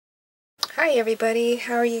Hi everybody,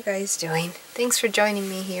 how are you guys doing? Thanks for joining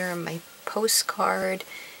me here on my postcard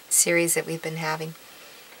series that we've been having.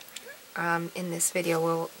 In this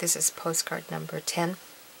video, this is postcard number 10.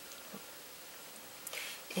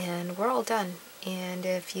 And we're all done. And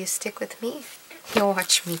if you stick with me, you'll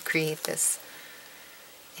watch me create this.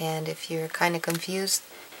 And if you're kind of confused,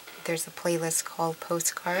 there's a playlist called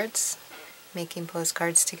Postcards, Making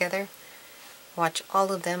Postcards Together. Watch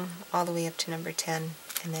all of them all the way up to number 10.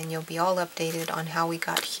 And then you'll be all updated on how we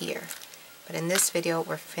got here. But in this video,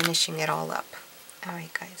 we're finishing it all up.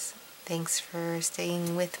 Alright guys, thanks for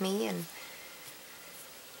staying with me and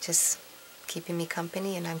just keeping me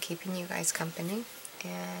company, and I'm keeping you guys company.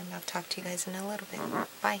 And I'll talk to you guys in a little bit.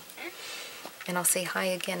 Bye. And I'll say hi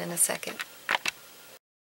again in a second.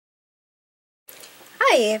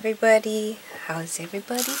 Hi everybody. How's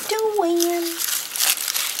everybody doing?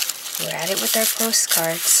 We're at it with our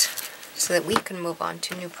postcards, so that we can move on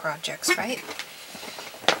to new projects, right?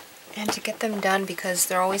 And to get them done, because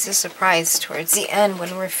they're always a surprise towards the end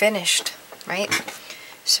when we're finished, right?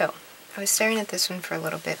 So, I was staring at this one for a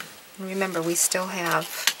little bit. And remember, we still have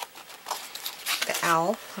the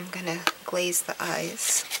owl. I'm going to glaze the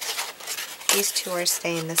eyes. These two are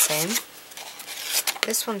staying the same.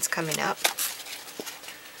 This one's coming up.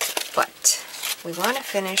 But we want to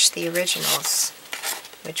finish the originals,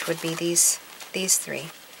 which would be these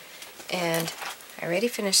three. And I already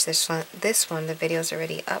finished this one. The video's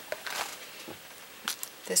already up.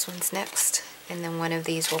 This one's next, and then one of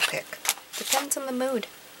these we'll pick. Depends on the mood.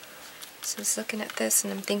 So I was looking at this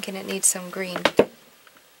and I'm thinking it needs some green. It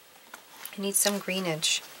needs some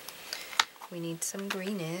greenage. We need some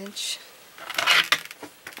greenage.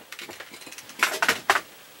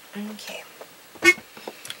 Okay.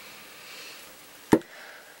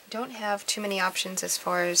 Don't have too many options as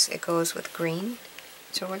far as it goes with green.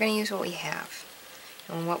 So we're going to use what we have.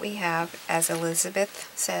 And what we have, as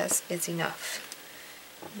Elizabeth says, is enough.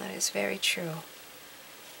 And that is very true.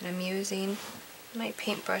 And I'm using my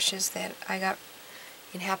paintbrushes that I got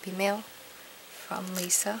in Happy Mail from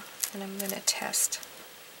Lisa. And I'm going to test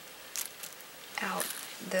out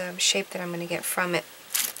the shape that I'm going to get from it.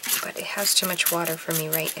 But it has too much water for me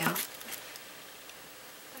right now.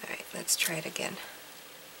 Alright, let's try it again.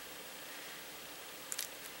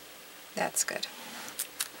 That's good.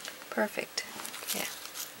 Perfect. Yeah.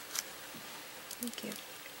 Thank you.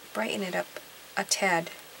 Brighten it up a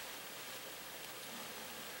tad.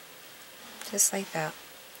 Just like that.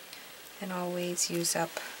 And always use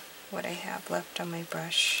up what I have left on my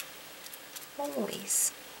brush.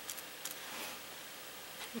 Always.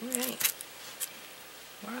 Alright.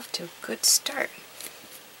 We're off to a good start.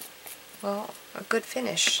 Well, a good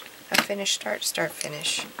finish. A finish, start,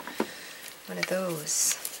 finish. One of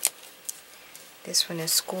those. This one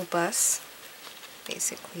is School Bus,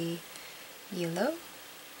 basically yellow.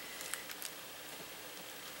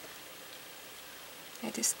 I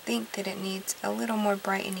just think that it needs a little more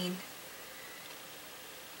brightening.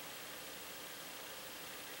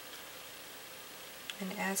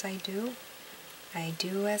 And as I do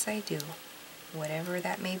as I do. Whatever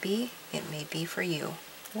that may be, it may be for you.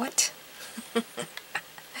 What?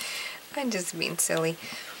 I'm just being silly.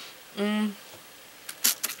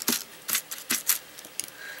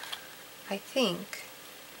 I think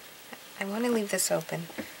I want to leave this open.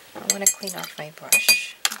 I want to clean off my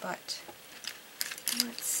brush, but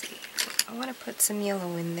let's see. I want to put some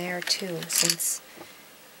yellow in there too, since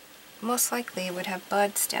most likely it would have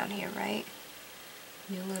buds down here, right?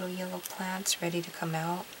 New little yellow plants ready to come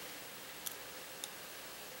out.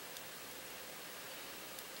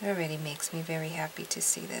 It already makes me very happy to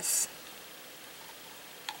see this.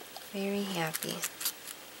 Very happy.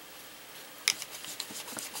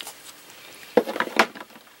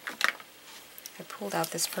 I pulled out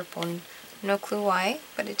this purple and no clue why,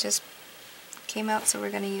 but it just came out, so we're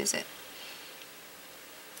going to use it.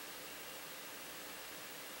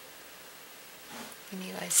 Can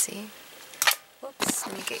you guys see? Whoops,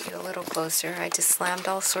 let me get you a little closer. I just slammed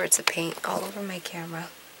all sorts of paint all over my camera.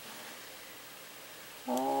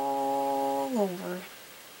 All over.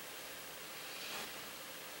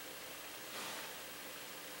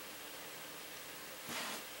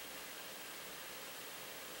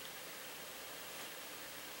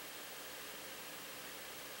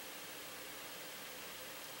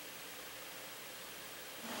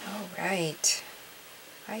 Alright.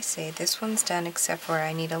 I say this one's done, except for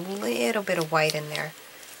I need a little bit of white in there.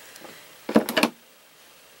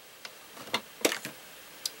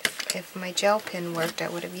 If my gel pen worked, I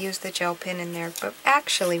would have used the gel pen in there, but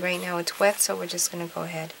actually right now it's wet, so we're just going to go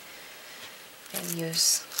ahead and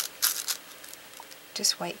use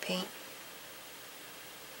just white paint.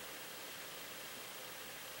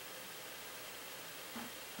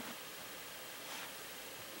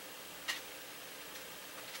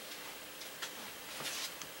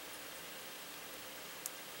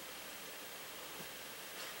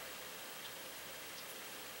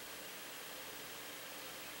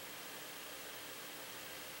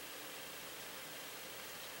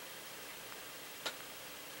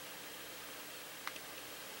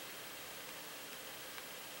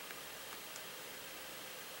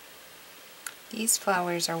 These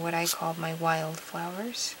flowers are what I call my wild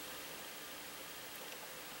flowers.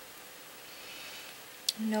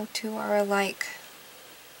 No two are alike.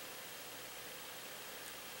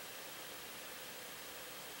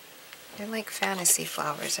 They're like fantasy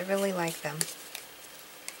flowers. I really like them.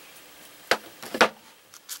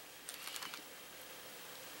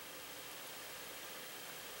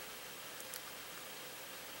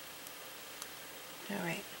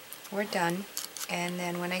 Alright, we're done. And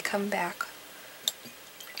then when I come back,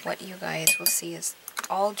 what you guys will see is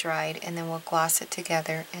all dried, and then we'll gloss it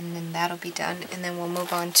together, and then that'll be done. And then we'll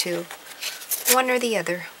move on to one or the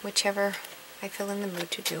other, whichever I feel in the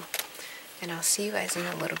mood to do. And I'll see you guys in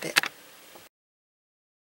a little bit.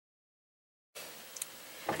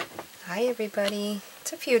 Hi everybody,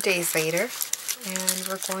 it's a few days later, and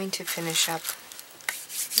we're going to finish up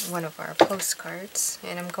one of our postcards,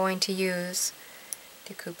 and I'm going to use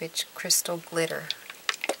Decoupage Crystal Glitter.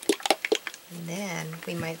 And then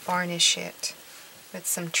we might varnish it with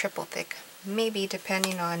some triple thick, maybe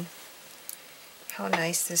depending on how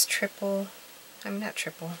nice this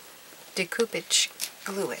decoupage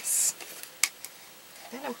glue is.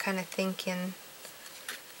 Then I'm kind of thinking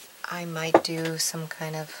I might do some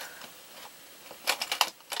kind of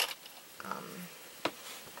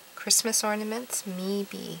Christmas ornaments,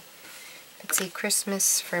 maybe. But see,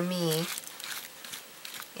 Christmas for me,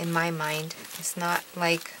 in my mind, is not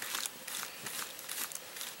like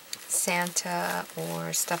Santa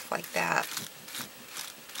or stuff like that.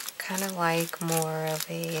 Kind of like more of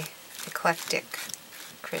a eclectic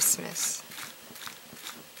Christmas.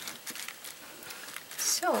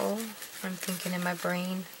 So I'm thinking in my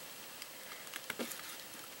brain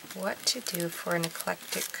what to do for an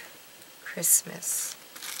eclectic Christmas.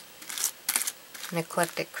 An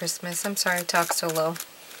eclectic Christmas. I'm sorry I talk so low.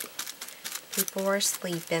 People are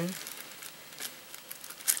sleeping,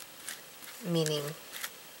 meaning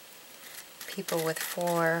people with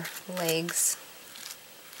 4 legs.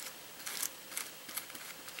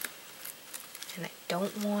 And I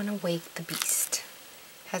don't want to wake the beast.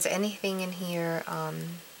 Has anything in here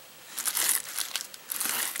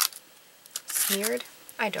smeared?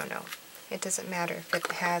 I don't know. It doesn't matter if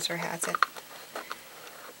it has or hasn't.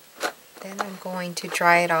 Then I'm going to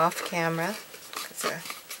dry it off camera because the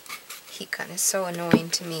heat gun is so annoying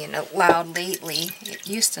to me and loud lately. It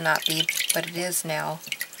used to not be, but it is now.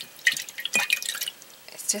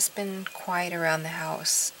 It's just been quiet around the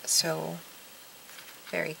house, so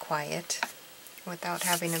very quiet. Without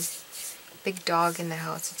having a big dog in the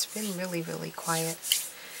house, it's been really, really quiet.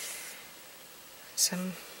 So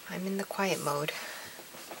I'm in the quiet mode.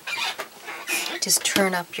 Just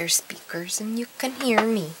turn up your speakers and you can hear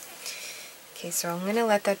me. Okay, so I'm going to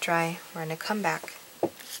let that dry. We're going to come back.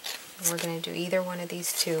 We're going to do either one of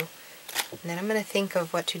these two. And then I'm going to think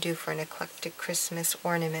of what to do for an eclectic Christmas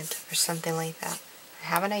ornament or something like that. I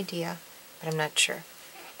have an idea, but I'm not sure.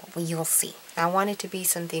 But you'll see. I want it to be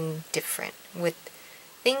something different with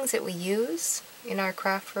things that we use in our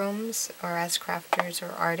craft rooms or as crafters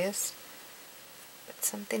or artists. But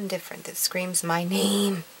something different that screams my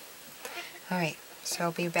name. Alright, so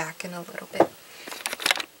I'll be back in a little bit.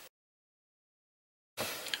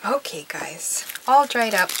 Okay guys, all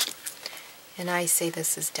dried up, and I say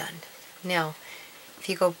this is done. Now, if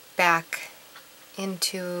you go back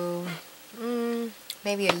into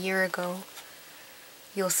maybe a year ago,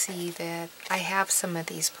 you'll see that I have some of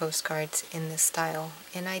these postcards in this style,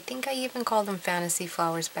 and I think I even called them fantasy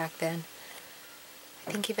flowers back then.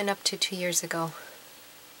 I think even up to 2 years ago.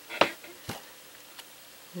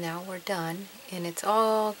 Now we're done, and it's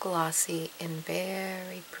all glossy and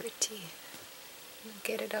very pretty.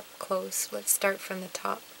 Get it up close. Let's start from the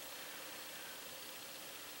top.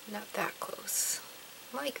 Not that close.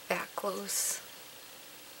 Like that close.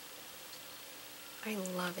 I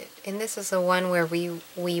love it. And this is the one where we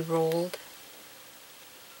rolled.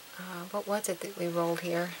 What was it that we rolled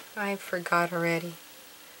here? I forgot already.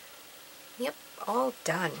 Yep, all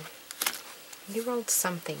done. We rolled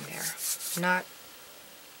something there.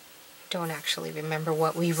 Don't actually remember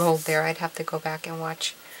what we rolled there. I'd have to go back and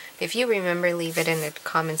watch. If you remember, leave it in the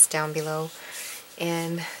comments down below.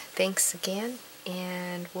 And thanks again.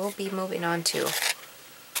 And we'll be moving on to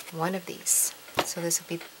one of these. So this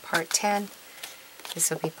will be part 10.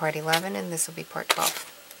 This will be part 11. And this will be part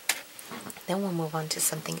 12. Then we'll move on to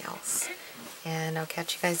something else. And I'll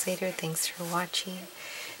catch you guys later. Thanks for watching.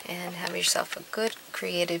 And have yourself a good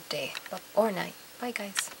creative day or night. Bye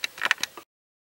guys.